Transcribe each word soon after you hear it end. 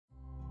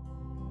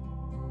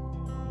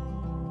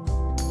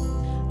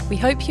We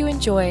hope you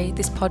enjoy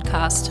this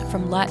podcast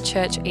from Light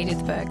Church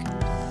Edithburgh.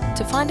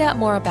 To find out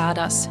more about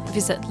us,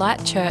 visit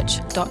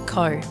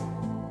lightchurch.co.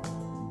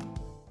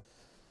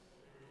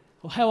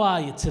 Well, how are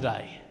you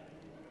today?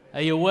 Are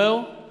you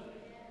well?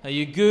 Are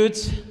you good?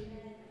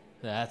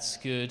 That's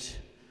good.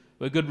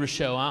 We're good,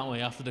 Rochelle, aren't we,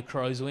 after the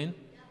Crows win?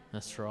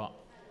 That's right.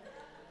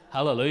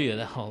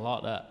 Hallelujah, I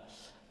like that.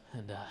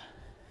 And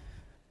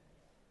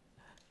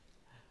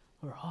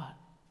all right.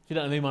 If you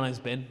don't know me, my name's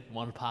Ben. I'm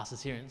one of the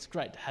pastors here, and it's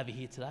great to have you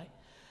here today.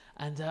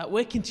 And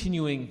we're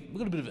continuing. We've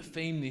got a bit of a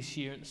theme this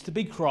year, and it's to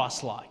be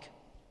Christ-like.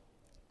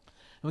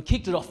 And we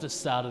kicked it off at the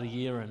start of the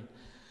year, and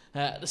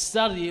at the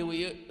start of the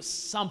year,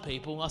 some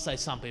people, I say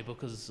some people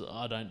because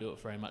I don't do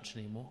it very much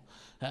anymore,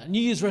 New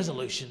Year's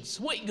resolutions.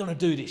 What are you going to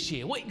do this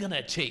year? What are you going to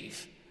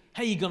achieve?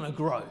 How are you going to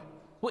grow?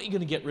 What are you going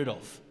to get rid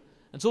of?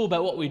 It's all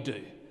about what we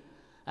do.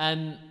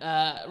 And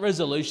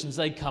resolutions,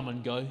 they come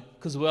and go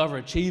because we either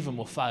achieve them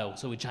or fail,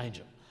 so we change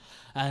them.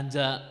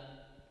 And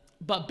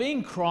but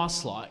being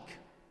Christ-like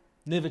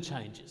never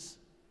changes.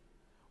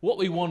 What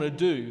we want to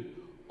do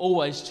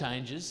always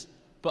changes,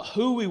 but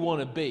who we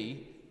want to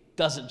be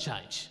doesn't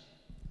change.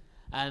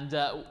 And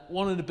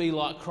wanting to be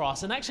like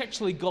Christ. And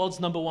actually God's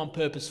number one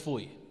purpose for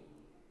you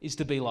is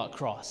to be like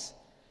Christ.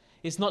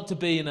 It's not to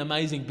be an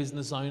amazing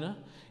business owner.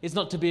 It's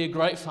not to be a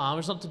great farmer.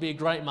 It's not to be a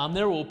great mum.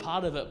 They're all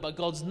part of it. But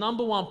God's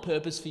number one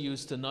purpose for you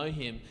is to know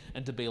Him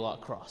and to be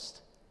like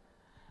Christ.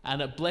 And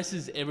it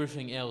blesses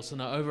everything else and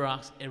it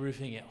overarches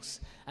everything else.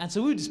 And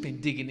so we've just been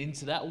digging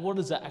into that. What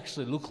does that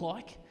actually look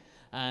like?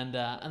 And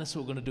that's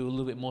what we're going to do a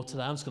little bit more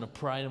today. I'm just going to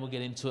pray and we'll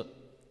get into it.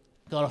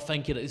 God, I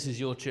thank you that this is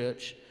your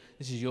church.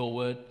 This is your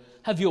word.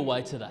 Have your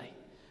way today.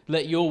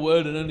 Let your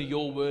word and only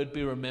your word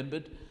be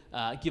remembered.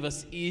 Give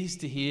us ears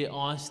to hear,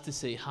 eyes to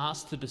see,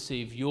 hearts to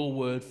perceive your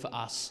word for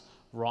us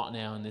right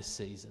now in this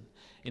season.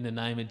 In the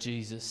name of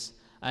Jesus,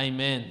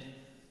 amen.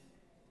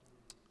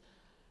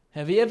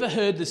 Have you ever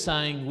heard the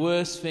saying,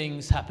 worse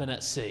things happen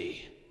at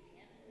sea?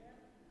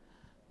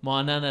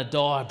 My nana,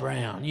 Di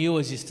Brown, you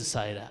always used to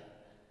say that.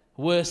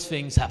 Worse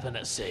things happen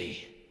at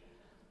sea.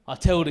 I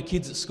tell the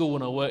kids at school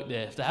when I work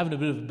there, if they're having a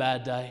bit of a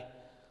bad day, I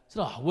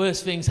said,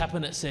 worse things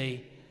happen at sea.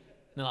 And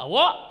they're like,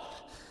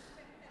 what?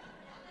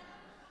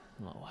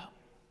 I'm like, wow.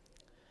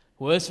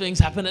 Worse things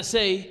happen at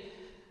sea.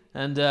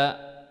 And Di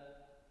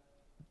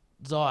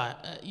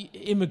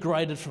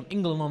immigrated from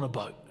England on a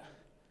boat,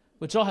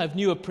 which I have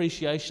new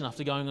appreciation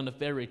after going on a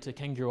ferry to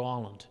Kangaroo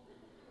Island.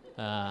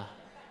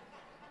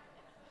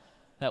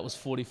 That was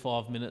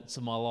 45 minutes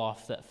of my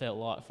life. That felt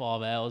like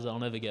 5 hours I'll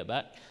never get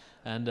back.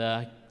 And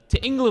to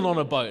England on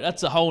a boat,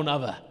 that's a whole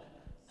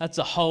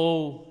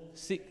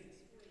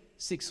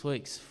 6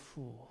 weeks.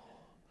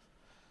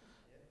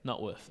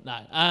 Not worth. No,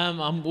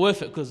 I'm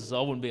worth it because I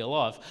wouldn't be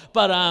alive.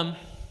 But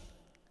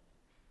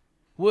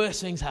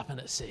worse things happen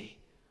at sea.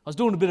 I was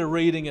doing a bit of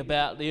reading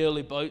about the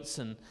early boats,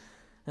 and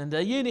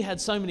uni had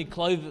so many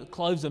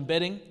clothes and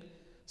bedding.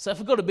 So if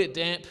it got a bit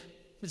damp,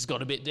 it's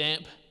got a bit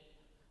damp.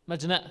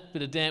 Imagine that, a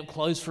bit of damp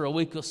clothes for a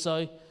week or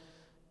so.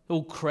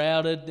 All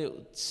crowded, it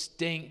would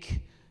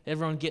stink.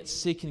 Everyone gets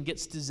sick and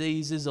gets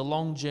diseases, a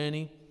long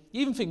journey.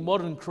 You even think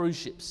modern cruise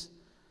ships.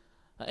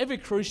 Every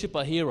cruise ship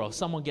I hear of,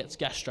 someone gets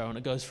gastro and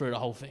it goes through the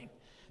whole thing.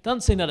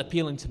 Doesn't seem that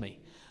appealing to me.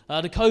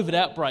 The COVID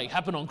outbreak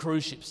happened on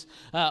cruise ships.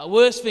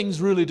 Worse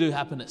things really do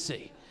happen at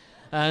sea.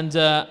 And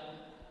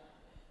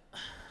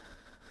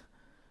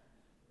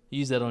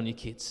use that on your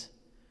kids.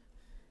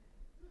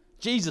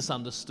 Jesus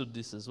understood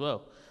this as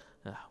well.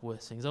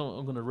 Worse things.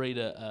 I'm going to read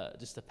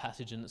just a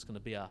passage, and it's going to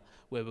be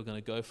where we're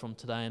going to go from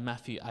today in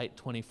Matthew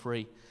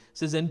 8:23. It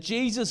says, and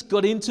Jesus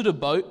got into the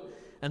boat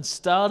and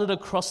started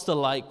across the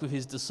lake with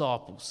his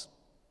disciples.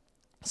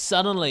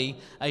 Suddenly,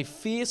 a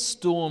fierce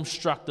storm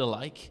struck the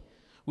lake,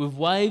 with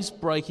waves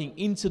breaking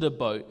into the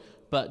boat,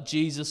 but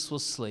Jesus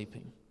was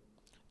sleeping.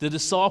 The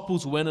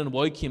disciples went and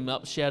woke him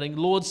up, shouting,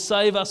 Lord,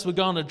 save us, we're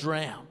going to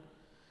drown.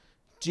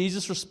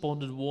 Jesus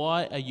responded,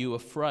 why are you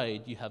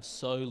afraid? You have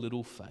so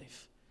little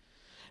faith.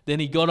 Then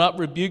he got up,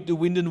 rebuked the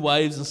wind and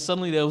waves, and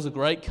suddenly there was a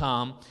great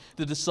calm.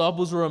 The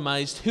disciples were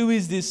amazed. Who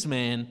is this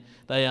man?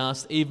 They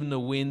asked. Even the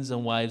winds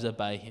and waves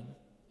obey him.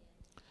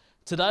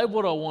 Today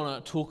what I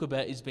want to talk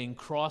about is being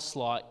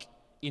Christ-like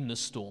in the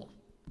storm.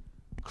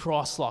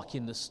 Christ-like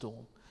in the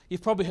storm.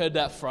 You've probably heard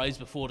that phrase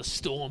before, the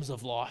storms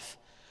of life.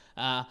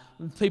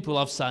 People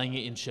love saying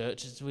it in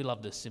church. We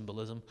love the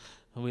symbolism.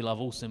 We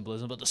love all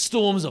symbolism. But the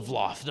storms of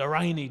life, the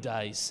rainy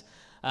days.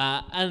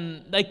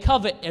 And they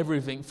cover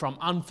everything from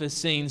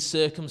unforeseen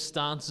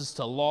circumstances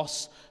to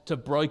loss, to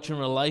broken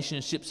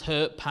relationships,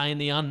 hurt, pain,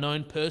 the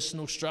unknown,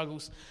 personal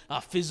struggles,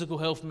 physical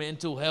health,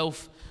 mental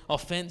health,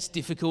 offence,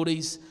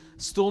 difficulties.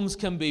 Storms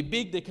can be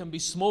big, they can be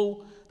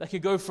small, they can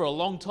go for a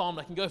long time,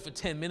 they can go for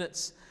 10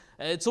 minutes.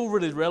 It's all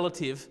really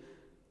relative,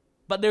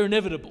 but they're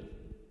inevitable.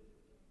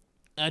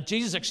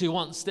 Jesus actually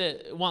once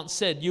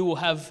said, you will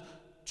have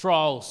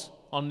trials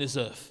on this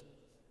earth.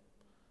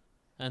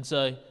 And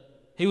so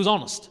he was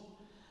honest.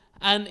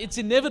 And it's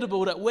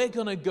inevitable that we're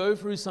going to go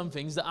through some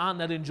things that aren't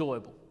that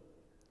enjoyable.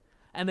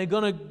 And they're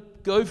going to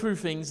go through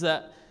things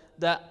that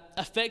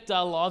affect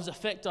our lives,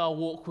 affect our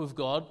walk with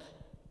God,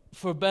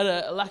 for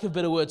lack of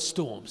better words,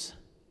 storms.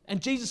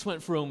 And Jesus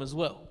went through them as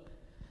well.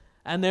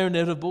 And they're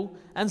inevitable.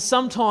 And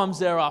sometimes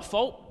they're our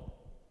fault.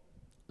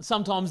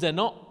 Sometimes they're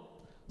not.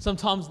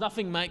 Sometimes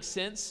nothing makes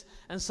sense.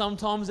 And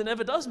sometimes it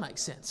never does make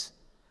sense.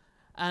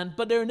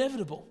 But they're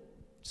inevitable.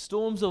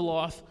 Storms of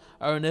life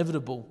are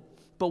inevitable.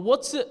 But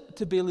what's it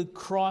to be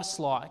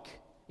Christ-like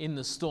in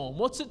the storm?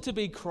 What's it to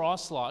be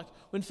Christ-like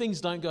when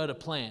things don't go to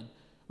plan?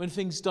 When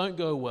things don't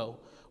go well?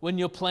 When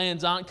your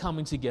plans aren't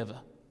coming together?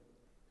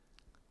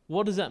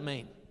 What does that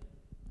mean?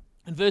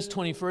 In verse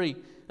 24,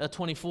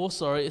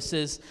 it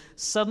says,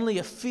 "Suddenly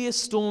a fierce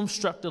storm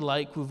struck the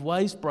lake with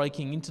waves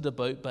breaking into the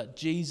boat, but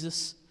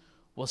Jesus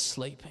was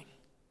sleeping."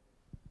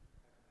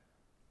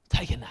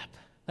 Take a nap.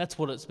 That's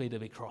what it's to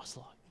be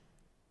Christ-like.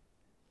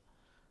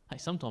 Hey,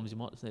 sometimes you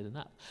might just need a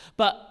nap.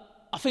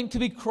 But I think to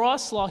be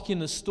Christ-like in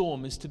the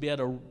storm is to be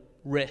able to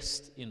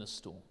rest in a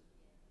storm.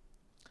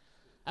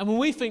 And when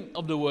we think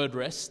of the word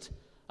rest,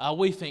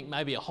 we think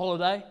maybe a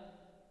holiday,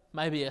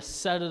 maybe a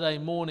Saturday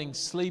morning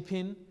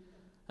sleep-in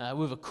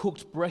with a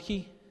cooked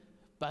brekkie,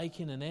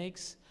 bacon and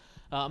eggs,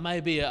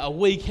 maybe a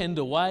weekend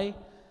away,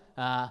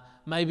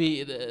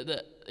 maybe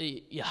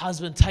your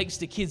husband takes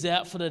the kids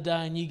out for the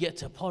day and you get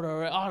to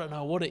potter. I don't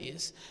know what it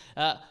is.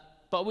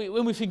 But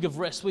when we think of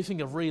rest, we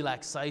think of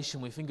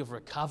relaxation, we think of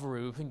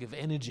recovery, we think of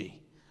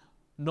energy,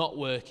 not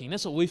working.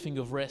 That's what we think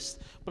of rest.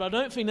 But I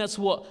don't think that's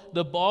what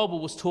the Bible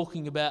was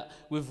talking about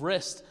with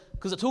rest,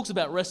 because it talks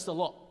about rest a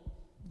lot.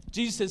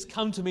 Jesus says,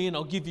 "Come to me and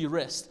I'll give you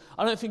rest."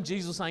 I don't think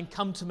Jesus was saying,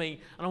 "Come to me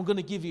and I'm going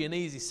to give you an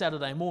easy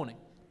Saturday morning."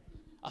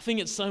 I think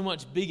it's so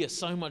much bigger,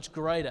 so much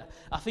greater.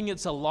 I think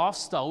it's a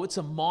lifestyle, it's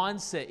a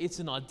mindset, it's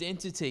an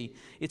identity,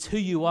 it's who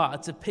you are,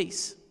 it's a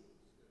peace.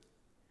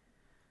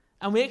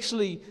 And we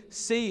actually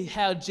see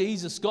how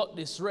Jesus got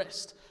this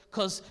rest,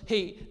 because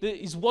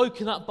he's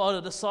woken up by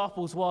the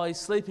disciples while he's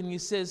sleeping. He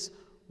says,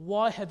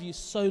 "Why have you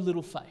so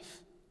little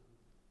faith?"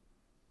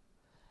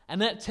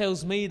 And that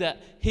tells me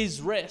that his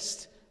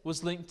rest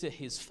was linked to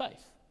his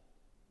faith.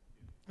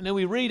 And then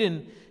we read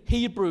in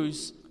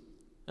Hebrews,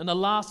 in the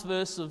last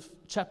verse of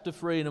chapter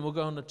 3, and then we'll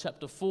go on to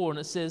chapter 4, and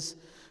it says,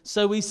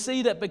 "So we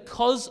see that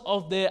because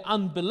of their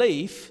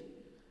unbelief,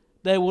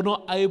 they were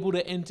not able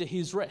to enter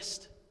his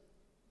rest."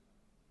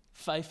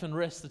 Faith and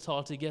rest are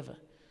tied together.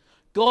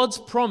 God's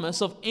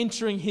promise of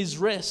entering his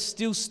rest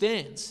still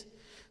stands.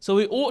 So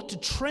we ought to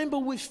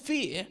tremble with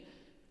fear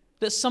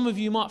that some of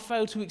you might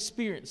fail to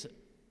experience it.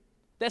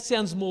 That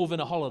sounds more than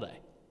a holiday.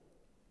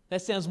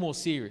 That sounds more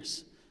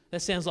serious.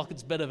 That sounds like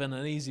it's better than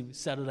an easy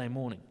Saturday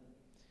morning.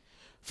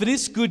 For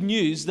this good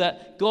news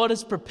that God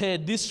has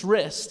prepared this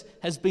rest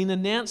has been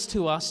announced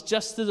to us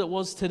just as it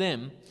was to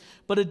them,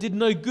 but it did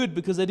no good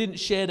because they didn't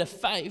share the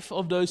faith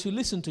of those who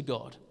listen to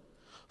God.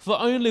 For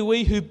only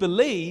we who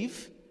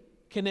believe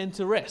can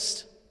enter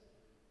rest.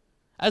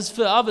 As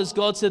for others,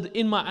 God said,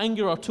 "In my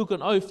anger I took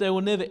an oath, they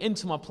will never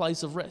enter my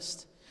place of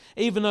rest."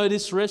 Even though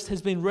this rest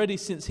has been ready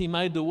since he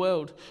made the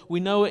world, we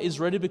know it is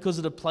ready because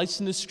of the place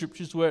in the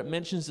scriptures where it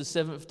mentions the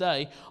seventh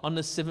day. On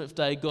the seventh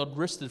day, God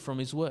rested from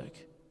his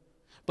work.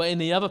 But in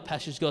the other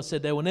passage, God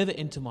said, "They will never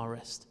enter my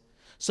rest."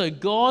 So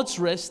God's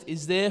rest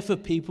is there for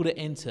people to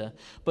enter.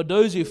 But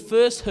those who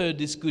first heard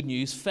this good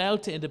news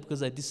failed to enter because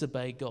they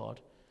disobeyed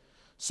God.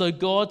 So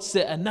God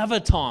set another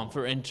time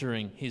for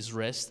entering his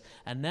rest,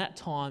 and that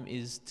time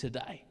is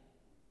today.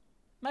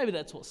 Maybe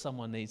that's what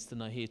someone needs to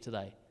know here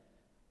today.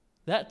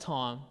 That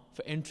time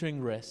for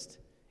entering rest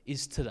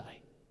is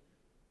today.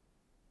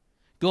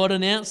 God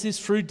announced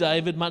this through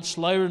David much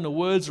later in the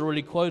words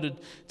already quoted.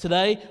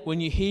 "Today, when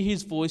you hear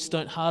his voice,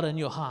 don't harden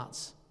your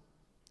hearts."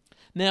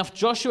 Now, if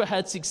Joshua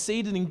had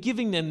succeeded in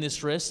giving them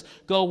this rest,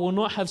 God will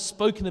not have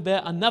spoken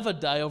about another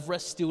day of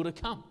rest still to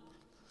come.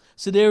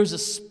 So there is a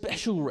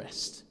special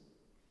rest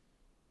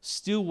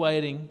still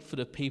waiting for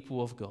the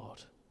people of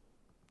God.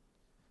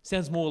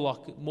 Sounds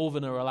more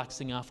than a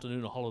relaxing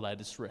afternoon or holiday,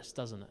 this rest,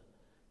 doesn't it?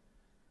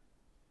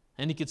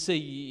 And you can see,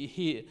 you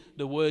hear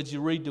the words,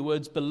 you read the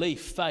words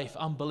belief, faith,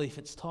 unbelief.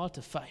 It's tied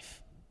to faith.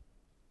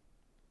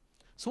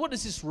 So what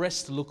does this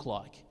rest look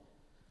like?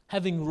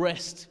 Having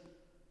rest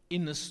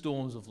in the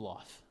storms of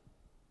life.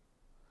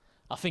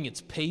 I think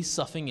it's peace.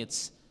 I think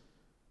it's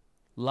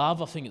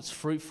love. I think it's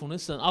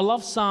fruitfulness. And I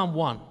love Psalm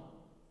 1.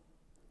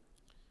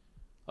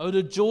 "Oh,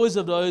 the joys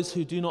of those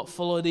who do not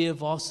follow the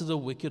advice of the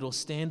wicked or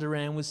stand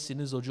around with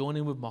sinners or join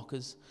in with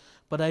mockers,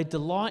 but they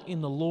delight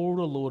in the law of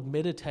the Lord,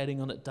 meditating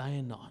on it day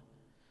and night."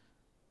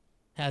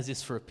 How's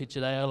this for a picture?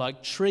 They are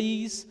like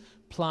trees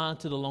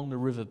planted along the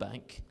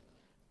riverbank,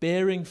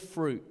 bearing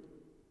fruit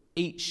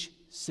each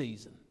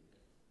season.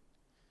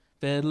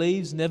 Their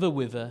leaves never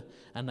wither,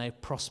 and they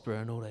prosper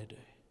in all they do.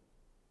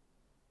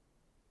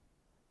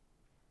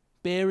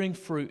 Bearing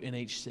fruit in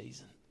each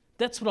season.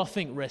 That's what I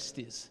think rest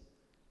is.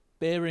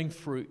 Bearing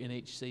fruit in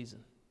each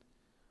season.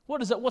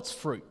 What is that? What's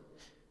fruit?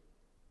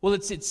 Well,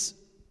 it's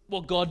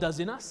what God does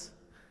in us.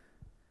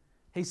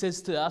 He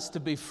says to us to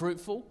be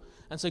fruitful.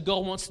 And so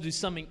God wants to do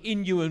something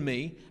in you and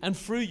me and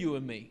through you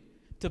and me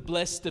to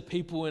bless the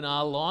people in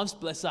our lives,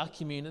 bless our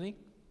community.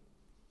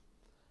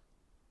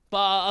 But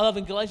I love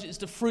in Galatians, it's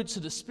the fruits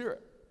of the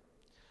Spirit.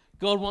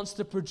 God wants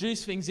to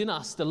produce things in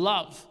us, the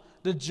love,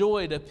 the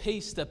joy, the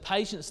peace, the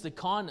patience, the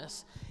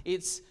kindness.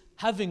 It's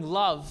having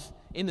love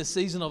in the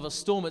season of a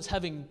storm. It's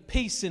having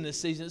peace in the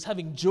season. It's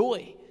having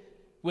joy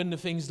when the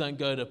things don't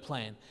go to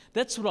plan.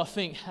 That's what I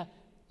think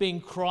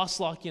being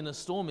Christ-like in a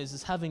storm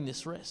is having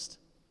this rest.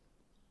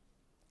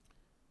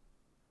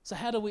 So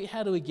how do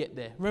we get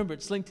there? Remember,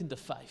 it's linked into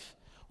faith.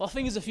 Well, I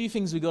think there's a few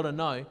things we've got to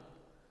know.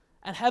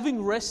 And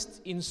having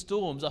rest in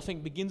storms, I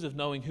think, begins with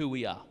knowing who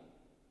we are.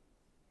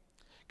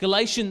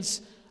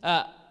 Galatians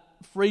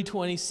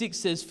 3:26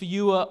 says, "For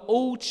you are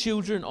all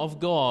children of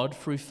God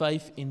through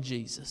faith in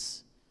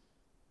Jesus."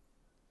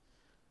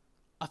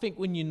 I think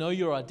when you know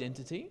your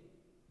identity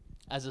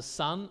as a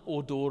son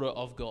or daughter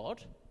of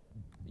God,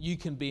 you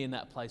can be in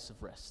that place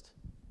of rest.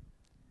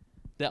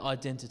 That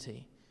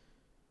identity.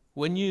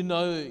 When you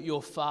know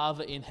your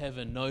Father in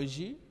heaven knows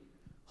you,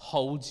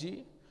 holds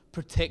you,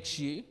 protects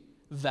you,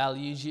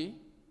 values you,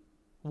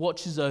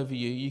 watches over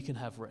you, you can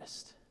have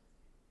rest.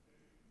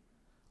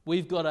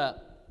 We've got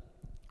a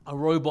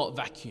robot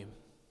vacuum.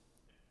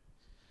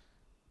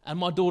 And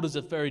my daughters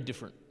are very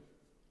different.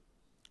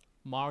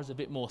 Mara's a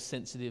bit more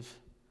sensitive.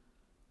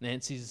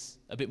 Nancy's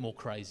a bit more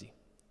crazy,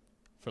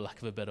 for lack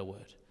of a better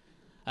word.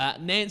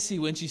 Nancy,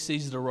 when she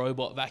sees the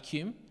robot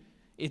vacuum,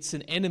 it's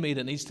an enemy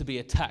that needs to be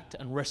attacked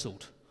and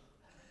wrestled.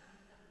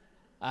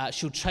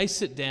 She'll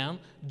chase it down,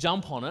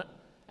 jump on it,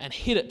 and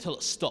hit it till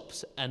it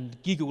stops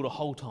and giggle the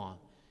whole time.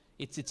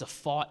 It's a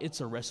fight,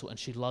 it's a wrestle, and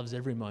she loves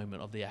every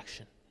moment of the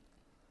action.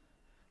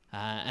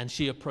 And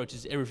she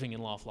approaches everything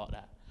in life like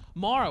that.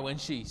 Mara, when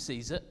she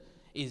sees it,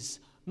 is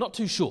not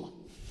too sure.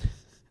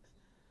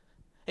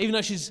 Even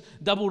though she's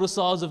double the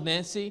size of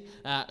Nancy,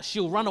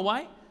 she'll run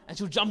away and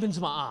she'll jump into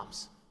my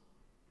arms.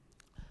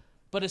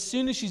 But as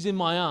soon as she's in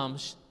my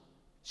arms,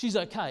 she's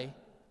okay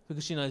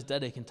because she knows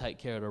Daddy can take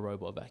care of the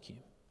robot vacuum.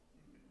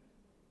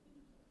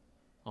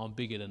 I'm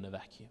bigger than the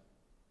vacuum.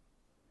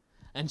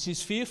 And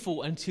she's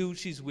fearful until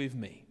she's with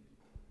me.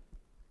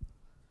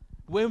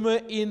 When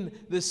we're in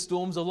the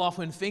storms of life,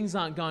 when things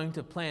aren't going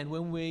to plan,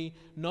 when we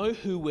know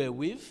who we're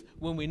with,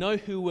 when we know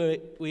who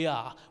we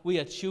are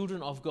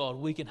children of God,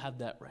 we can have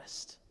that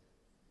rest.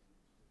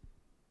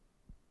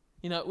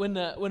 You know, when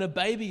a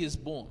baby is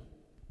born,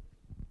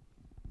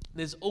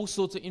 there's all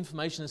sorts of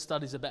information and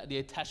studies about the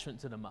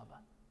attachment to the mother.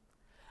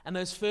 And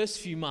those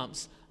first few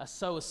months are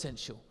so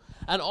essential.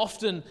 And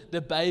often the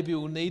baby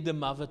will need the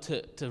mother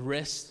to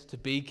rest, to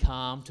be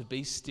calm, to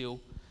be still.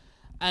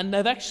 And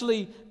they've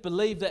actually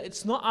believed that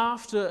it's not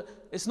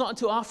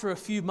until after a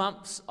few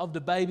months of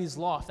the baby's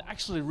life they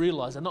actually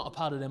realise they're not a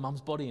part of their mum's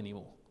body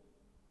anymore.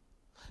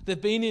 They've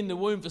been in the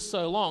womb for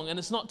so long, and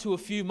it's not till a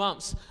few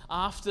months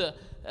after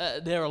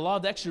they're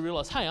alive they actually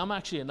realise, hey, I'm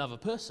actually another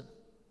person.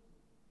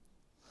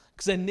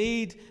 Because they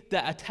need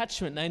that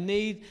attachment, they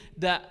need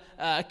that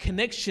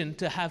connection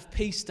to have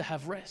peace, to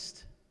have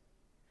rest.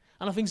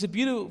 And I think it's a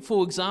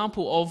beautiful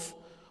example of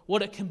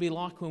what it can be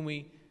like when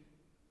we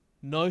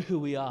know who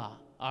we are,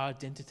 our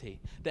identity,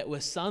 that we're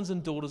sons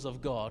and daughters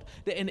of God,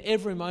 that in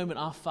every moment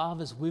our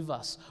Father's with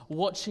us,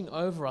 watching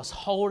over us,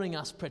 holding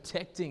us,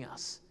 protecting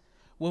us.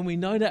 When we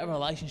know that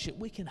relationship,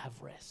 we can have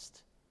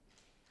rest.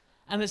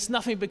 And it's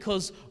nothing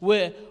because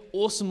we're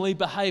awesomely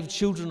behaved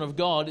children of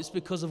God, it's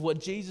because of what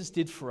Jesus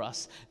did for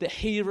us, that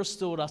He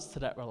restored us to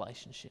that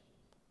relationship.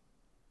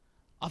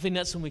 I think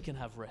that's when we can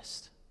have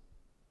rest.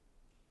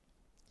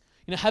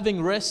 You know,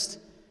 having rest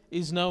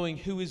is knowing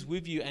who is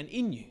with you and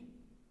in you.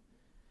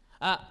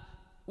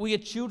 We are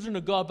children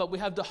of God, but we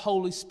have the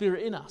Holy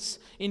Spirit in us.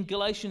 In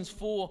Galatians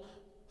 4,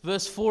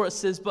 verse 4, it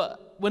says,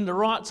 "But when the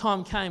right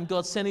time came,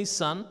 God sent His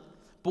Son,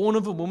 born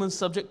of a woman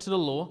subject to the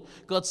law.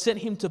 God sent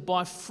Him to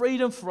buy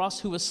freedom for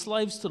us who were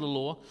slaves to the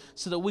law,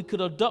 so that we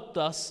could adopt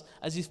us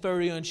as His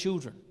very own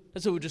children."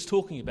 That's what we're just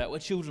talking about. We're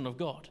children of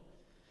God.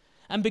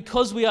 And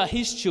because we are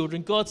His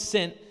children, God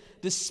sent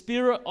the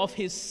Spirit of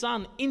His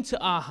Son into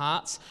our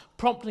hearts,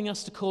 prompting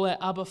us to call out,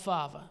 "Abba,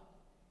 Father."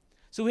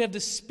 So we have the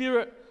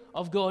Spirit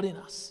of God in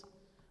us.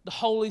 The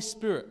Holy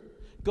Spirit,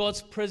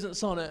 God's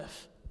presence on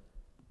earth,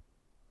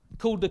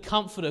 called the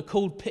Comforter,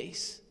 called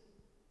peace.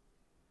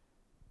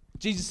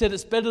 Jesus said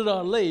it's better that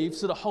I leave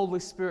so the Holy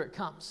Spirit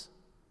comes.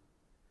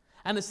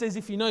 And it says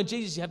if you know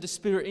Jesus, you have the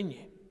Spirit in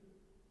you.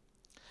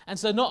 And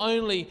so not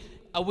only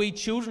are we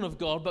children of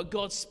God, but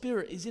God's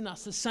Spirit is in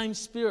us. The same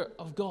Spirit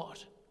of God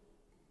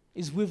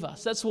is with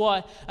us. That's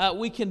why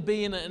we can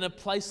be in a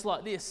place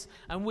like this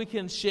and we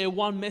can share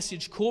one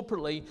message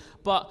corporately,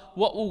 but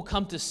what will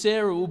come to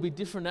Sarah will be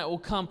different. That will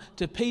come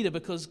to Peter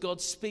because God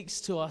speaks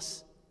to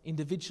us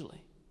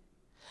individually.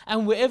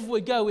 And wherever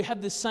we go, we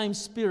have the same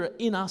Spirit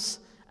in us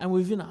and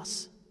within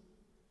us.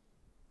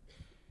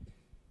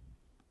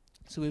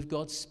 So we have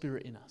God's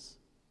Spirit in us.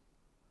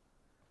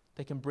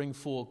 They can bring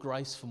forth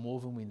grace for more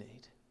than we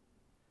need.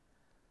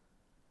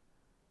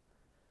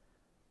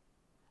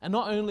 And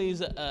not only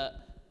is it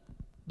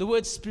the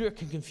word Spirit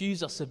can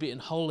confuse us a bit in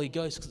Holy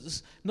Ghost because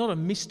it's not a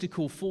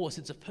mystical force,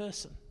 it's a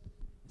person.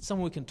 It's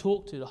someone we can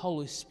talk to, the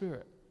Holy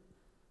Spirit.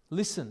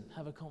 Listen,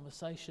 have a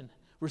conversation,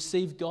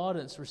 receive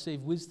guidance,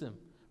 receive wisdom,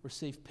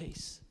 receive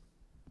peace.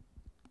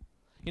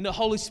 You know,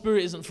 Holy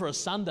Spirit isn't for a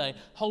Sunday.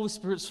 Holy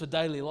Spirit's for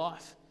daily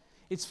life.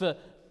 It's for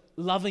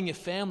loving your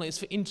family. It's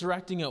for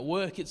interacting at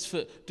work. It's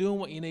for doing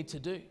what you need to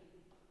do.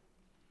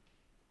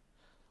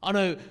 I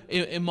know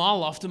in my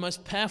life, the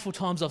most powerful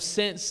times I've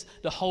sensed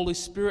the Holy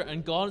Spirit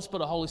and guidance by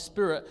the Holy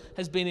Spirit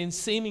has been in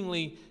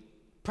seemingly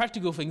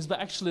practical things, but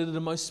actually the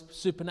most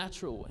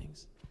supernatural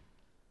things.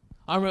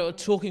 I remember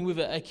talking with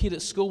a kid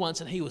at school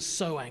once, and he was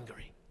so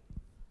angry.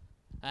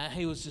 And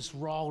he was just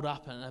rolled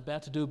up and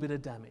about to do a bit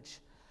of damage.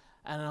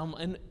 And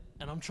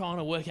I'm trying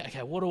to work out,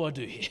 okay, what do I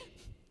do here?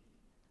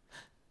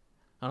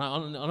 And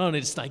I don't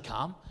need to stay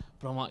calm,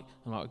 but I'm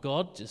like,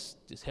 God, just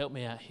help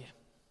me out here.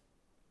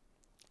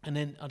 And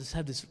then I just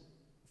had this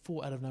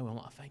thought out of nowhere. I'm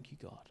like, thank you,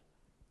 God.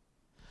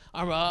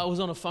 I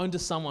was on a phone to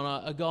someone,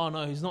 a guy I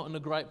know who's not in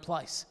a great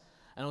place.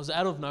 And it was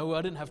out of nowhere.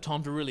 I didn't have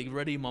time to really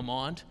ready my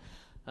mind.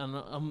 And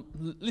I'm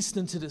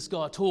listening to this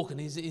guy talk, and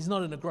he's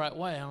not in a great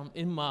way.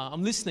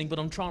 I'm listening, but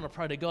I'm trying to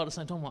pray to God at the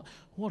same time. I'm like,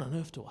 what on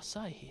earth do I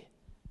say here?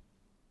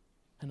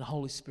 And the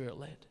Holy Spirit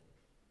led.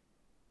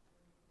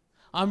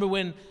 I remember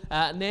when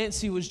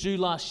Nancy was due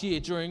last year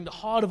during the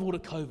height of all the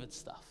COVID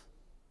stuff.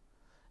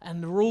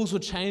 And the rules were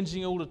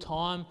changing all the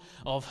time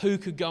of who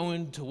could go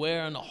into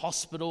where in the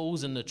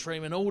hospitals and the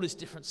treatment, all this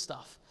different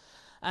stuff.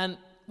 And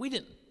we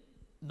didn't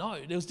know.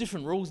 There was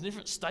different rules in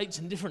different states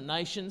and different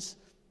nations.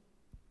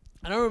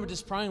 And I remember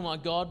just praying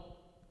like, God,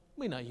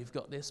 we know you've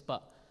got this,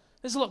 but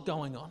there's a lot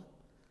going on.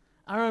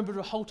 I remember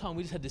the whole time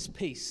we just had this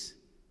peace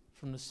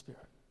from the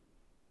Spirit.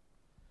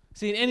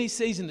 See, in any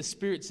season, the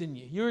Spirit's in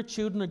you. You're a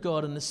children of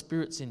God and the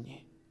Spirit's in you.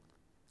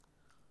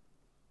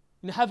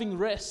 You know, having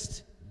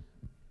rest,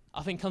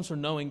 I think, comes from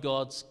knowing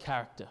God's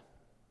character.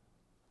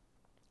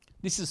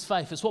 This is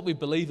faith. It's what we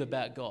believe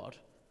about God.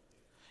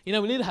 You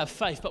know, we need to have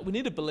faith, but we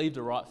need to believe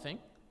the right thing.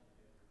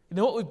 You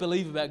know, what we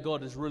believe about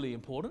God is really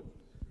important.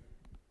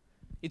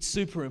 It's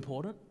super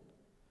important.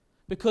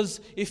 Because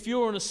if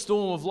you're in a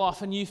storm of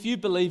life and if you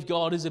believe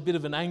God is a bit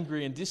of an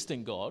angry and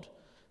distant God,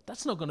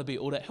 that's not going to be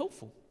all that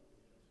helpful.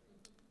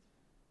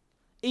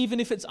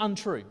 Even if it's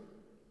untrue.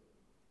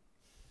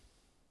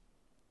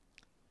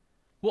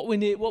 What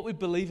we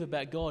believe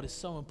about God is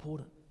so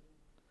important.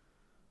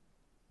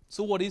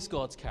 So what is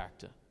God's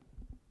character?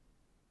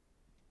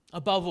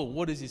 Above all,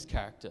 what is his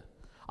character?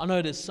 I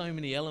know there's so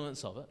many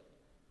elements of it,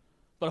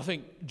 but I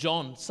think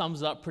John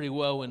sums it up pretty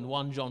well in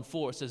 1 John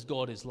 4. It says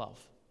God is love.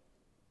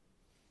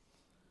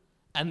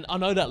 And I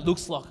know that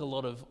looks like a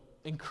lot of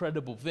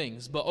incredible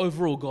things, but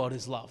overall God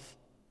is love.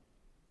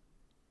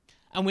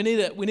 And we need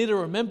to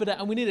remember that,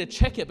 and we need to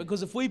check it,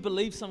 because if we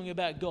believe something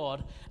about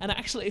God, and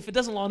actually if it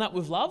doesn't line up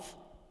with love,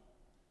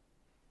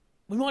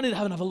 we might need to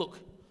have another look.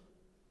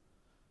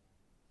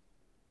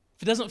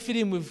 If it doesn't fit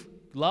in with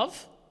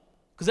love,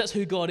 because that's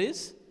who God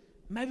is,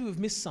 maybe we've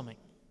missed something.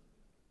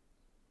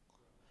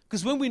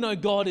 Because when we know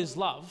God is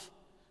love,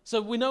 so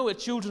we know we're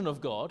children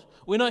of God,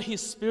 we know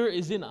his Spirit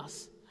is in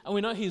us, and we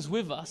know he's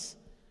with us,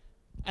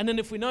 and then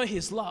if we know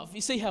his love,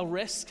 you see how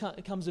rest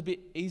comes a bit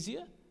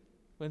easier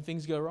when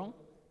things go wrong?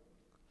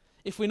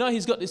 If we know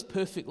he's got this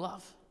perfect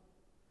love.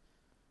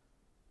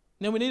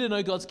 Now we need to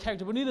know God's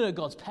character, but we need to know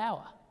God's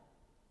power.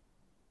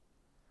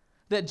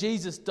 That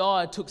Jesus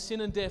died, took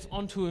sin and death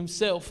onto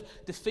himself,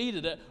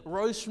 defeated it,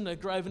 rose from the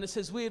grave, and it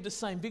says we have the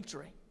same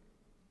victory.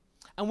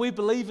 And we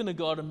believe in a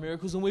God of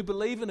miracles, and we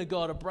believe in a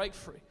God of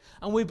breakthrough,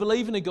 and we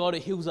believe in a God who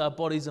heals our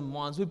bodies and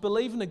minds. We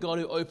believe in a God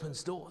who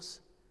opens doors.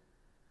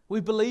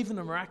 We believe in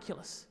the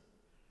miraculous.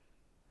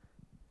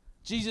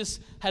 Jesus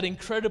had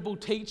incredible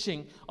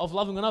teaching of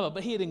loving one another,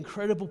 but he had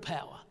incredible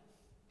power.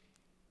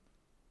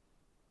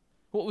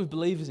 What we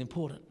believe is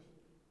important.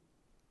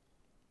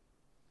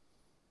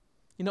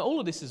 You know, all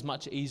of this is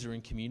much easier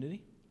in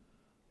community.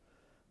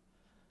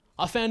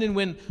 I found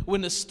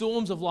when the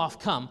storms of life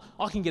come,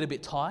 I can get a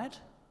bit tired.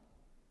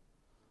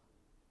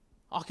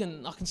 I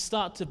can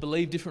start to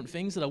believe different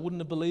things that I wouldn't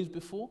have believed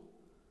before.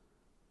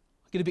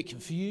 I get a bit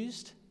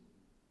confused.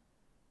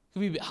 It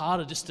can be a bit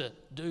harder just to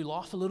do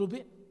life a little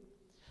bit.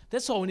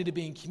 That's why we need to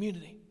be in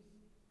community.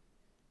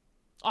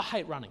 I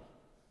hate running.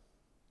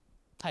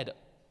 Hate it.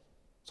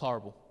 It's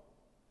horrible.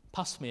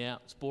 Puffs me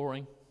out. It's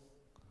boring.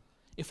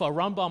 If I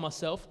run by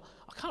myself,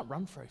 I can't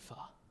run very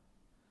far.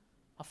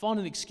 I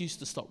find an excuse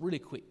to stop really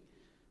quick.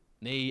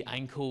 Knee,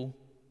 ankle,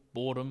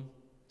 boredom,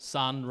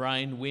 sun,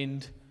 rain,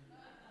 wind.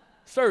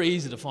 It's very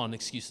easy to find an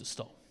excuse to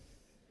stop.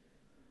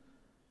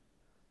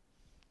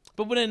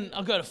 But then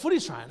I go to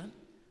footy training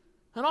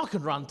and I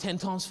can run 10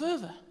 times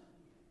further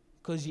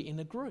because you're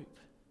in a group.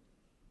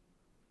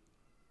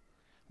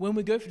 When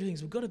we go through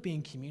things, we've got to be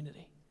in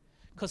community,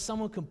 because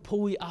someone can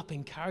pull you up,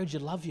 encourage you,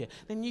 love you.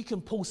 Then you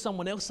can pull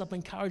someone else up,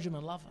 encourage them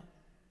and love them.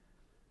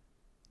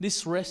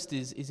 This rest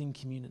is in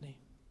community.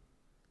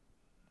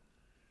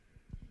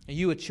 And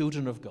you are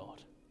children of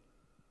God.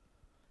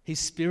 His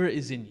Spirit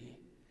is in you.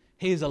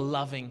 He is a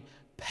loving,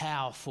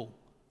 powerful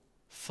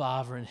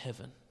Father in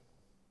heaven.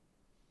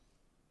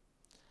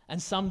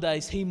 And some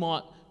days he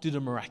might do the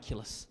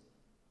miraculous.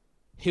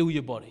 Heal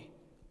your body.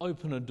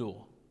 Open a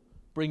door.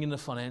 bring in a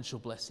financial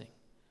blessing.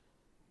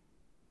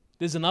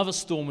 There's another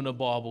storm in the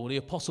Bible, the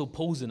Apostle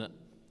Paul's in it,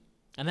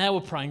 and they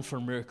were praying for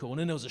a miracle, and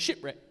then there was a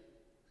shipwreck.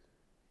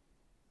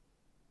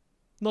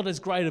 Not as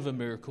great of a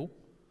miracle,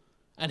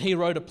 and he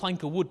rowed a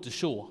plank of wood to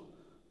shore.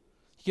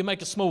 You can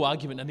make a small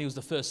argument that he was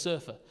the first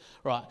surfer,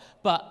 right?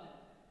 But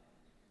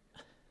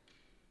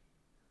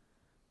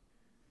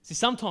see,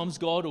 sometimes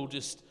God will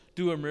just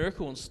do a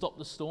miracle and stop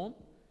the storm,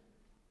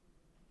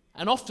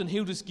 and often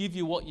he'll just give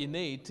you what you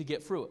need to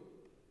get through it.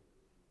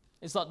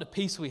 It's like the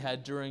peace we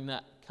had during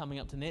that coming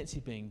up to Nancy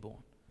being born.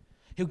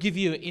 He'll give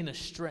you an inner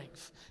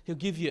strength. He'll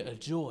give you a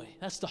joy.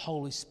 That's the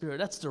Holy Spirit.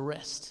 That's the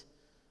rest.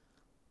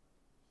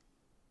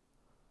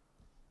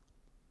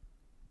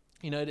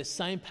 You know, the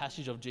same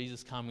passage of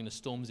Jesus calming the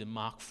storms in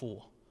Mark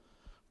 4.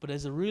 But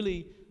there's a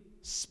really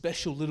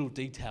special little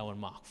detail in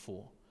Mark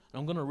 4. And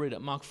I'm going to read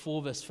it. Mark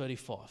 4, verse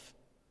 35.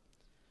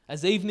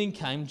 As evening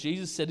came,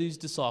 Jesus said to his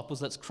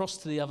disciples, "Let's cross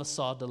to the other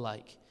side of the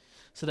lake."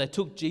 So they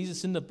took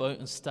Jesus in the boat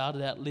and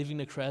started out, leaving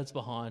the crowds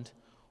behind,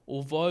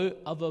 although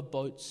other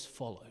boats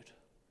followed.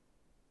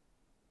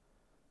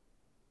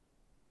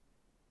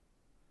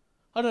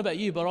 I don't know about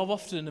you, but I've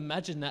often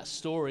imagined that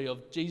story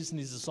of Jesus and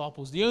his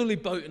disciples, the only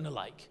boat in the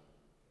lake.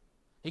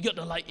 You got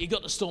the lake, you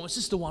got the storm, it's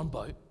just the one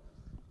boat.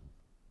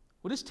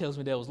 Well, this tells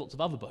me there was lots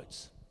of other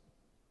boats.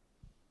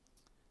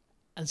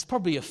 And it's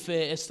probably a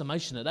fair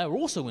estimation that they were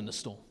also in the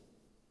storm.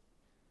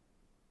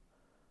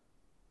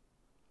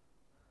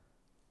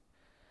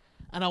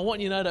 And I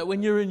want you to know that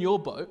when you're in your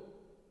boat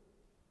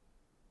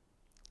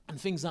and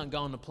things aren't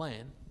going to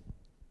plan,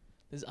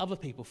 there's other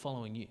people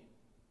following you.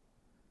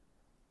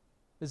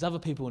 There's other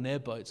people in their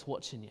boats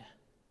watching you,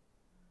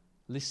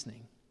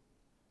 listening,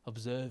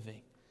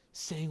 observing,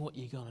 seeing what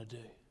you're going to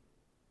do.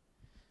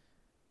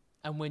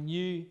 And when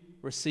you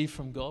receive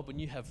from God, when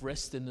you have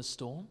rest in the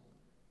storm,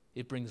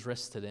 it brings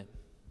rest to them.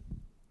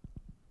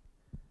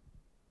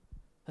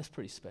 That's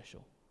pretty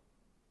special.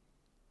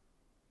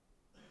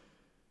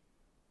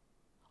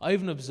 I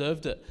even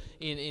observed it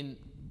in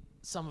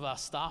some of our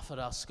staff at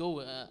our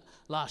school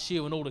last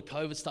year when all the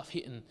COVID stuff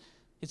hit. And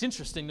it's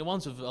interesting, the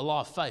ones with a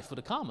live faith were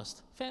the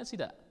calmest. Fancy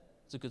that.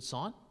 It's a good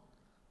sign.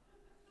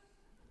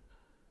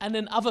 And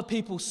then other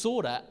people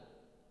saw that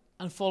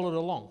and followed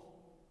along.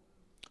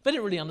 They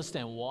didn't really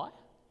understand why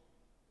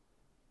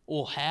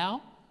or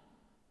how,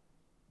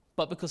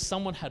 but because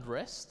someone had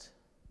rest,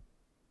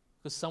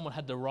 because someone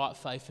had the right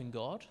faith in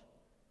God,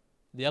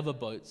 the other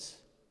boats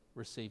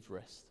received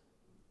rest.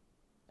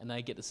 And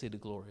they get to see the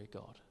glory of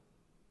God.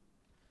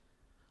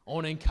 I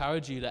want to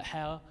encourage you that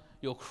how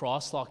you're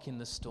Christ-like in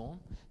the storm,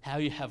 how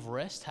you have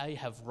rest, how you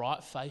have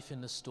right faith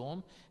in the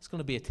storm, it's going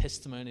to be a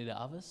testimony to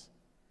others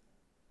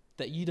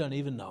that you don't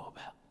even know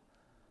about.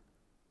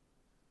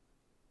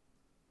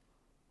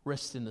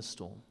 Rest in the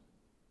storm.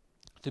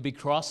 To be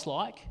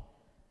Christ-like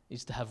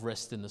is to have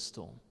rest in the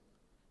storm.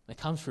 It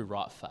comes through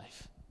right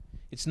faith.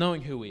 It's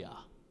knowing who we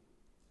are.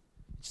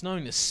 It's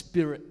knowing the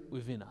Spirit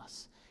within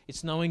us.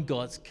 It's knowing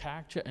God's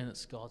character and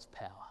it's God's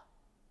power.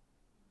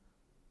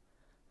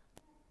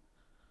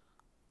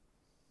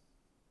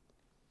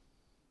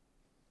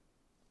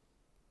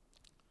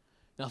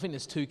 Now, I think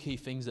there's two key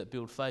things that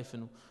build faith,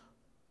 and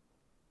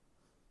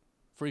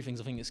three things.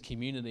 I think it's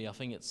community. I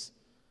think it's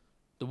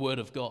the Word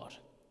of God.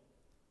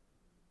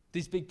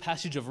 This big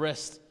passage of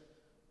rest,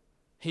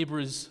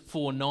 Hebrews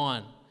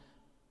 4:9.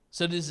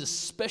 So there's a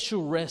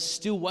special rest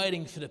still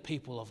waiting for the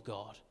people of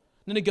God.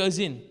 And then it goes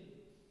in.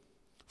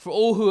 For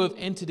all who have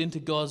entered into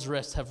God's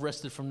rest have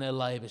rested from their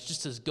labors,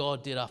 just as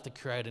God did after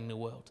creating the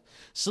world.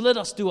 So let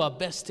us do our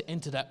best to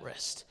enter that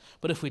rest.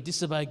 But if we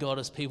disobey God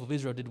as people of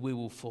Israel did, we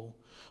will fall.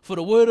 For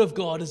the word of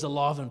God is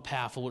alive and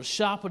powerful. It's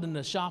sharper than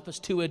the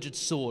sharpest two-edged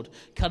sword,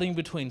 cutting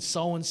between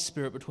soul and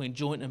spirit, between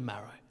joint and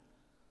marrow.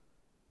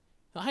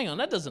 Now, hang on,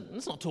 that's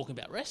not talking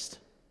about rest.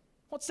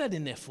 What's that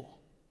in there for?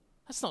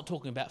 That's not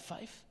talking about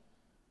faith.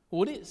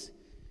 Well, it is.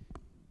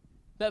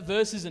 That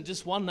verse isn't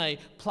just one they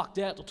plucked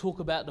out to talk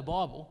about the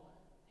Bible.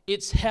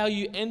 It's how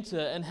you enter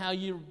and how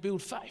you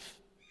build faith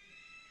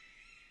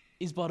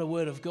is by the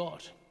Word of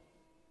God.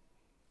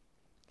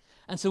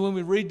 And so when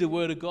we read the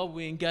Word of God,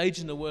 we engage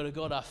in the Word of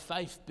God, our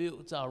faith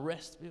builds, our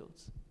rest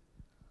builds.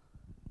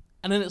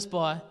 And then it's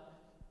by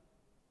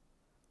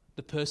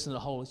the person of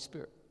the Holy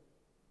Spirit.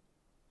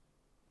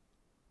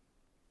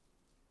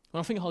 When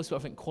I think of Holy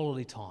Spirit, I think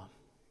quality time.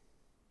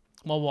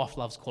 My wife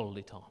loves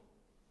quality time.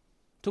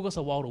 It took us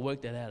a while to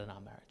work that out in our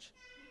marriage.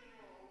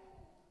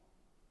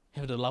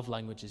 Have the love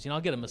languages. You know,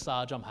 I get a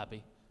massage, I'm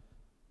happy.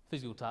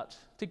 Physical touch,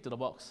 tick to the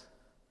box.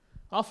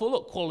 I thought,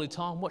 look, quality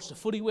time, watch the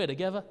footy, we're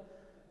together.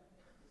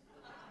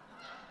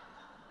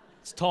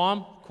 It's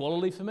time,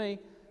 quality for me.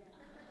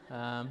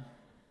 We'll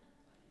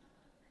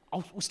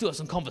still have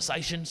some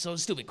conversation, so it'll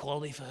still be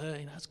quality for her.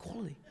 You know, it's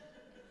quality.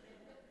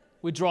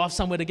 We drive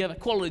somewhere together,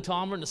 quality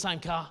time, we're in the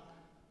same car.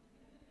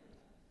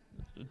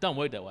 It don't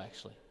work that way,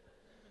 actually.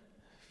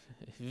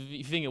 If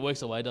you think it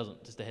works that way, it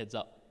doesn't. Just a heads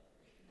up.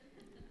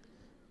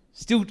 I'm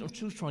still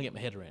trying to get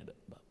my head around it.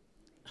 But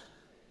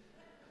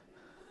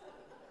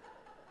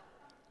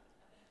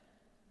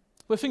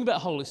we're thinking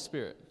about Holy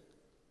Spirit.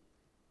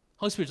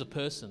 Holy Spirit's a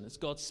person. It's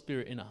God's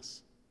Spirit in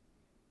us.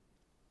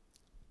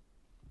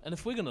 And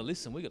if we're going to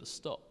listen, we've got to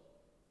stop.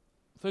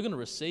 If we're going to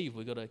receive,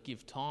 we've got to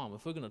give time.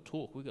 If we're going to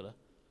talk, we've got to...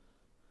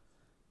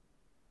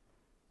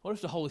 What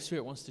if the Holy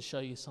Spirit wants to show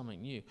you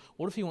something new?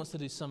 What if he wants to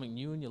do something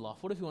new in your life?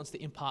 What if he wants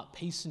to impart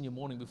peace in your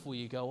morning before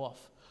you go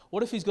off?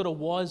 What if he's got a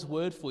wise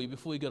word for you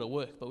before you go to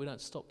work, but we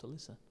don't stop to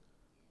listen?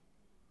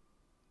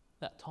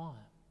 That time.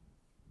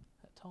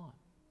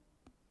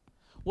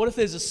 What if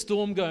there's a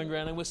storm going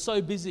around and we're so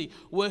busy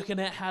working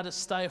out how to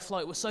stay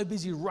afloat? We're so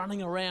busy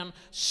running around,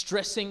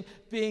 stressing,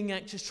 being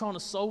anxious, trying to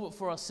solve it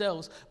for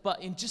ourselves.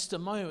 But in just a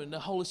moment, the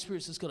Holy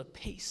Spirit has got a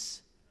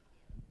peace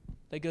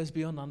that goes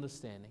beyond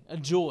understanding, a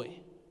joy,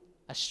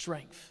 a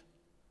strength.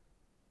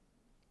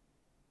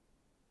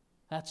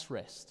 That's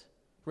rest.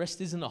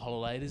 Rest isn't a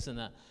holiday. It isn't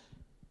that.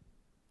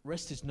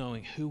 Rest is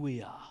knowing who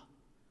we are.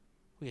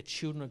 We are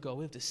children of God.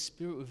 We have the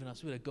Spirit within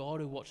us. We have a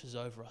God who watches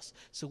over us.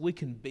 So we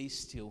can be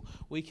still.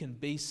 We can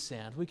be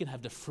sound. We can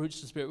have the fruits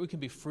of the Spirit. We can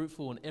be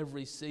fruitful in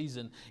every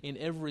season, in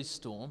every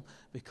storm,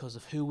 because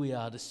of who we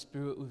are, the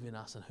Spirit within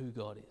us, and who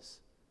God is.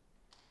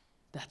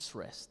 That's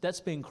rest. That's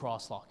being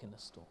Christ-like in the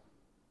storm.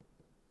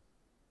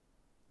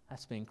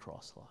 That's being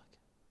Christ-like.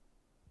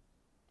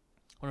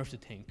 I wonder if the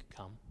team could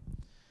come.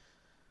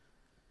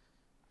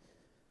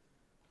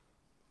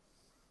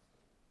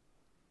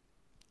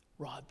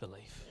 Right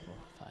belief,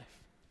 right faith.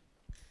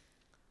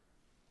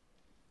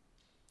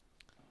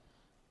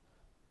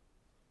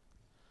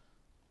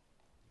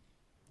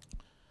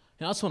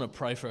 Now, I just want to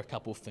pray for a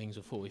couple of things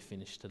before we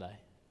finish today.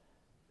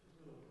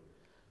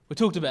 We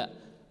talked about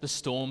the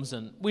storms,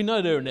 and we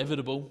know they're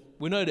inevitable.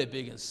 We know they're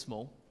big and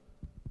small.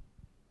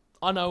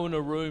 I know in a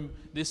room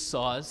this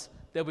size,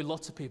 there'll be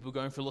lots of people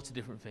going through lots of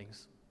different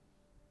things.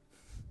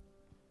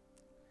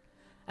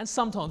 And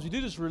sometimes we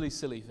do this really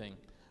silly thing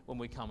when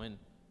we come in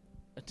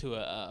to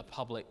a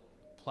public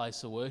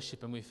place of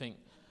worship and we think,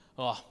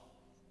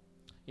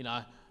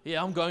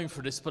 yeah, I'm going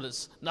through this, but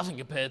it's nothing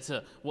compared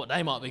to what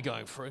they might be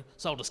going through,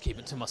 so I'll just keep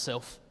it to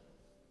myself.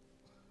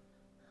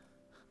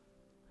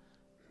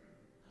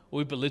 Or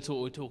we belittle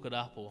or we talk it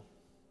up, or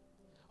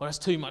that's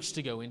too much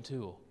to go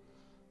into. Or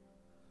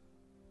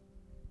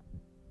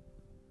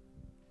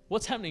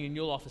what's happening in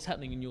your life is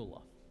happening in your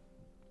life.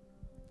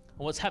 And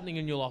what's happening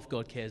in your life,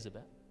 God cares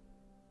about.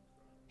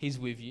 He's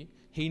with you.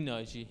 He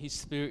knows you. His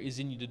Spirit is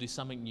in you to do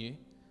something new.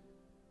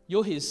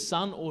 You're his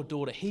son or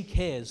daughter. He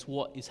cares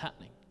what is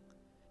happening.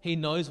 He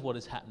knows what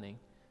is happening.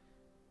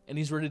 And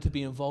he's ready to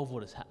be involved in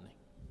what is happening.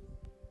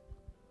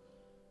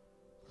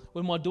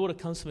 When my daughter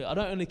comes to me, I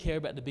don't only care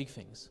about the big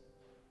things.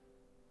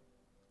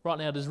 Right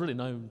now, there's really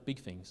no big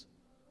things.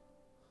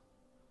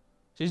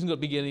 She hasn't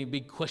got any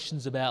big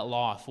questions about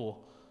life, or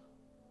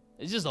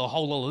it's just a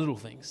whole lot of little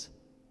things.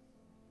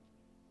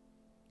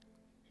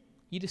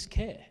 You just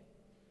care.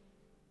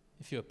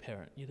 If you're a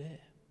parent, you're there.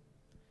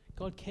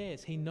 God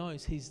cares. He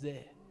knows he's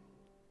there.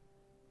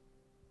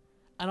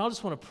 And I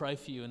just want to pray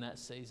for you in that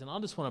season. I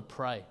just want to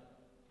pray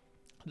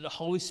that the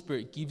Holy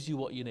Spirit gives you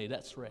what you need.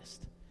 That's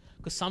rest.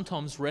 Because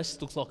sometimes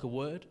rest looks like a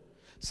word.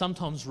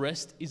 Sometimes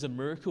rest is a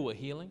miracle or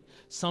healing.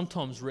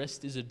 Sometimes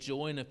rest is a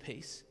joy and a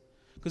peace.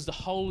 Because the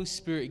Holy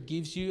Spirit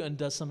gives you and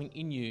does something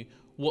in you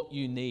what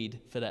you need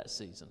for that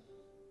season.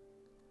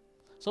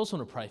 So I just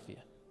want to pray for you.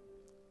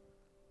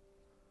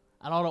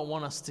 And I don't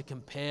want us to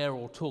compare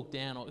or talk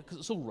down, because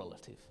it's all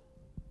relative.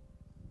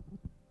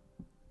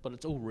 But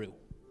it's all real.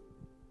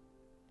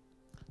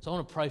 So I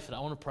want to pray for that. I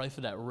want to pray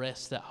for that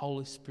rest, that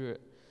Holy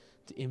Spirit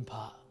to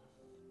impart.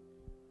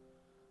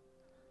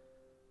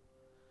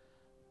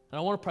 And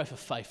I want to pray for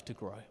faith to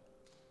grow.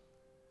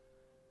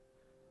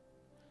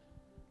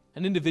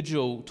 An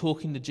individual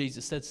talking to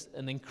Jesus, that's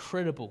an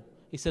incredible.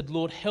 He said,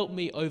 Lord, help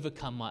me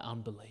overcome my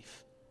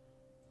unbelief.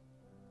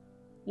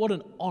 What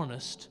an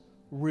honest,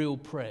 real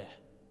prayer.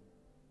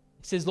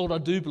 He says, Lord, I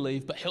do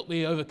believe, but help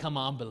me overcome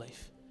my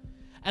unbelief.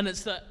 And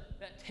it's that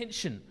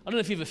tension. I don't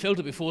know if you've ever felt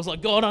it before. It's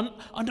like, God,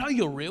 I know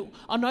you're real.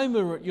 I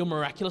know you're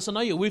miraculous. I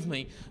know you're with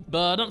me,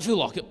 but I don't feel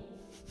like it.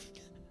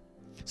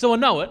 So I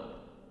know it,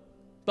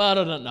 but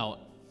I don't know it.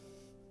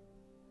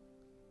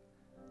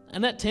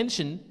 And that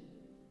tension,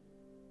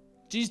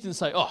 Jesus didn't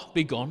say,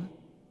 be gone.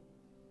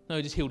 No,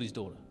 he just healed his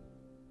daughter.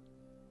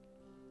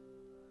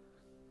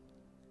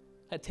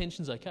 That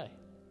tension's okay.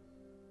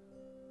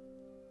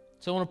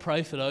 So I want to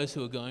pray for those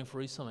who are going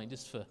through something,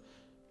 just for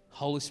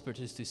Holy Spirit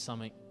to do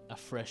something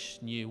afresh,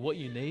 new, what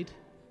you need.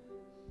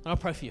 And I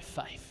pray for your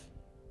faith,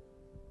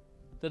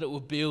 that it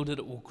will build, that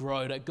it will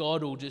grow, that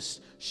God will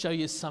just show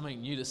you something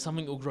new, that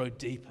something will grow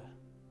deeper.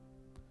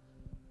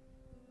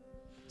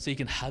 So you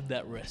can have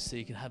that rest, so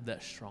you can have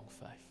that strong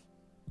faith.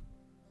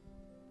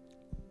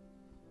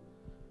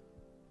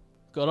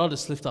 God, I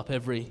just lift up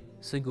every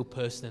single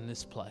person in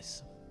this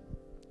place.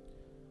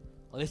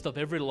 I lift up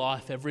every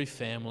life, every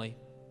family.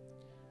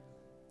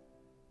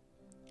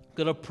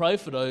 God, I pray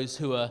for those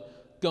who are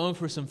going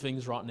through some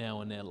things right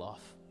now in their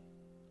life.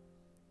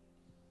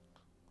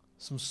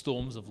 Some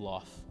storms of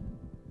life.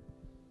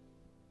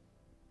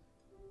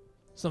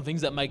 Some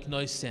things that make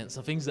no sense,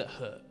 some things that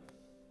hurt.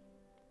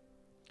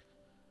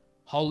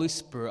 Holy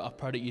Spirit, I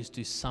pray that you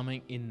do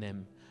something in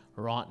them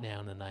right now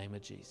in the name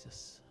of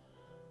Jesus.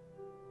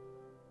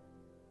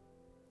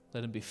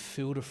 Let them be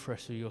filled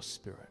afresh with your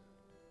Spirit.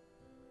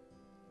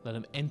 Let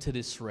them enter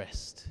this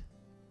rest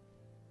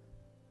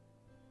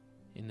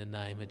in the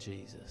name of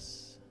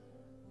Jesus.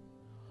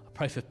 I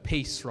pray for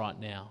peace right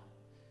now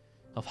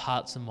of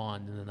hearts and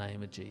mind in the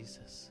name of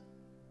Jesus.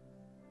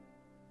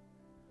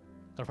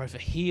 God, I pray for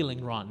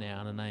healing right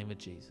now in the name of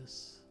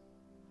Jesus.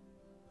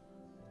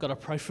 God, I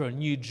pray for a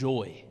new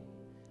joy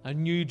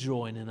in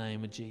the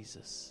name of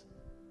Jesus.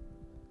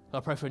 God,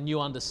 I pray for a new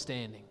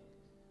understanding,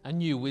 a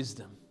new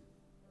wisdom.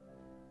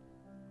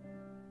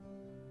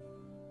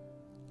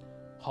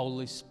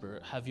 Holy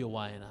Spirit, have your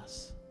way in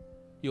us.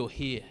 You're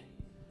here.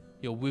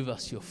 You're with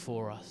us. You're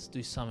for us.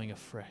 Do something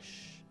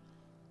afresh.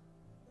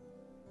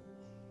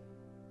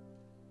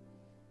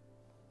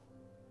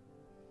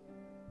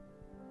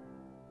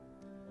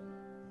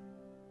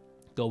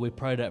 God, we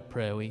pray that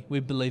prayer. We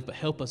believe, but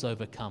help us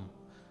overcome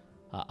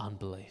our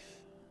unbelief.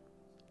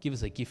 Give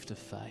us a gift of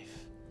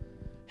faith.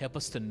 Help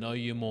us to know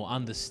you more,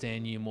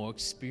 understand you more,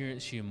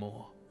 experience you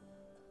more.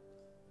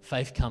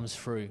 Faith comes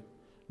through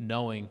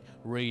knowing,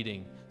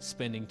 reading,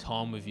 spending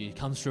time with you. It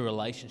comes through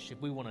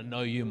relationship. We want to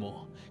know you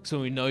more. Because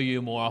when we know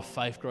you more, our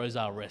faith grows,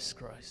 our rest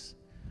grows.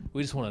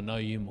 We just want to know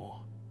you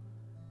more.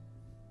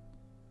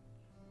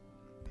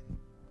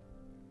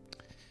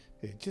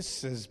 Yeah,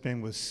 just as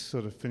Ben was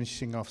sort of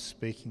finishing off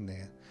speaking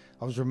there,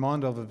 I was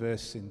reminded of a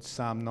verse in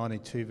Psalm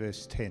 92,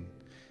 verse 10.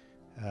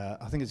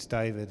 I think it's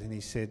David, and he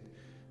said,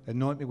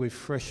 "Anoint me with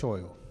fresh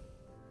oil."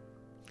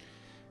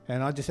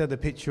 And I just had the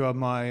picture of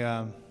my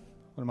one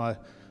of my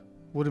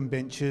wooden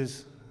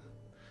benches.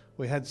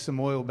 We had some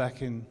oil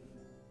back in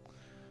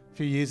a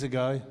few years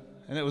ago,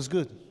 and it was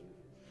good,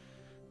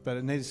 but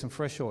it needed some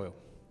fresh oil.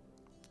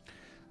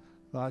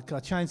 Like I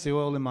changed the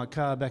oil in my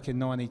car back in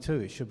 92,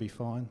 it should be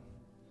fine.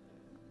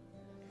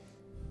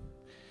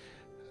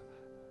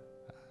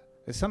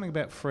 There's something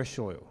about fresh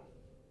oil,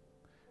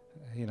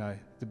 you know,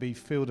 to be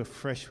filled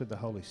afresh with the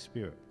Holy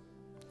Spirit.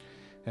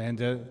 And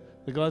the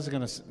guys are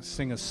going to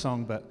sing a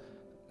song, but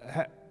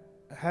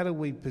how do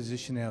we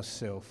position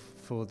ourselves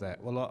for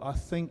that? Well, I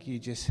think you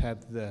just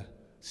have the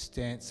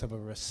stance of a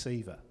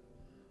receiver.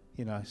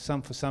 You know,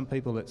 for some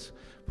people it's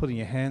putting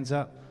your hands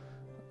up.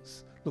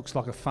 Looks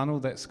like a funnel,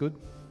 that's good.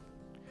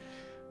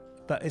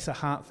 But it's a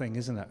heart thing,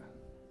 isn't it?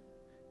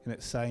 And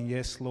it's saying,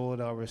 yes, Lord,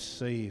 I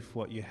receive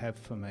what you have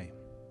for me.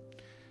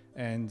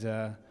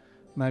 And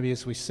maybe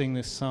as we sing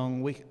this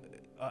song,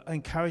 I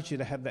encourage you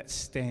to have that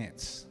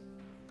stance,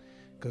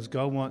 because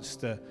God wants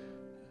to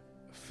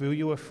fill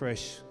you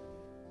afresh,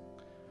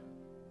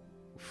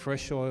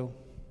 fresh oil,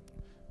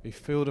 be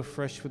filled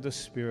afresh with the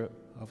Spirit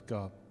of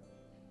God.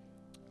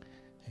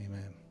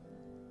 Amen.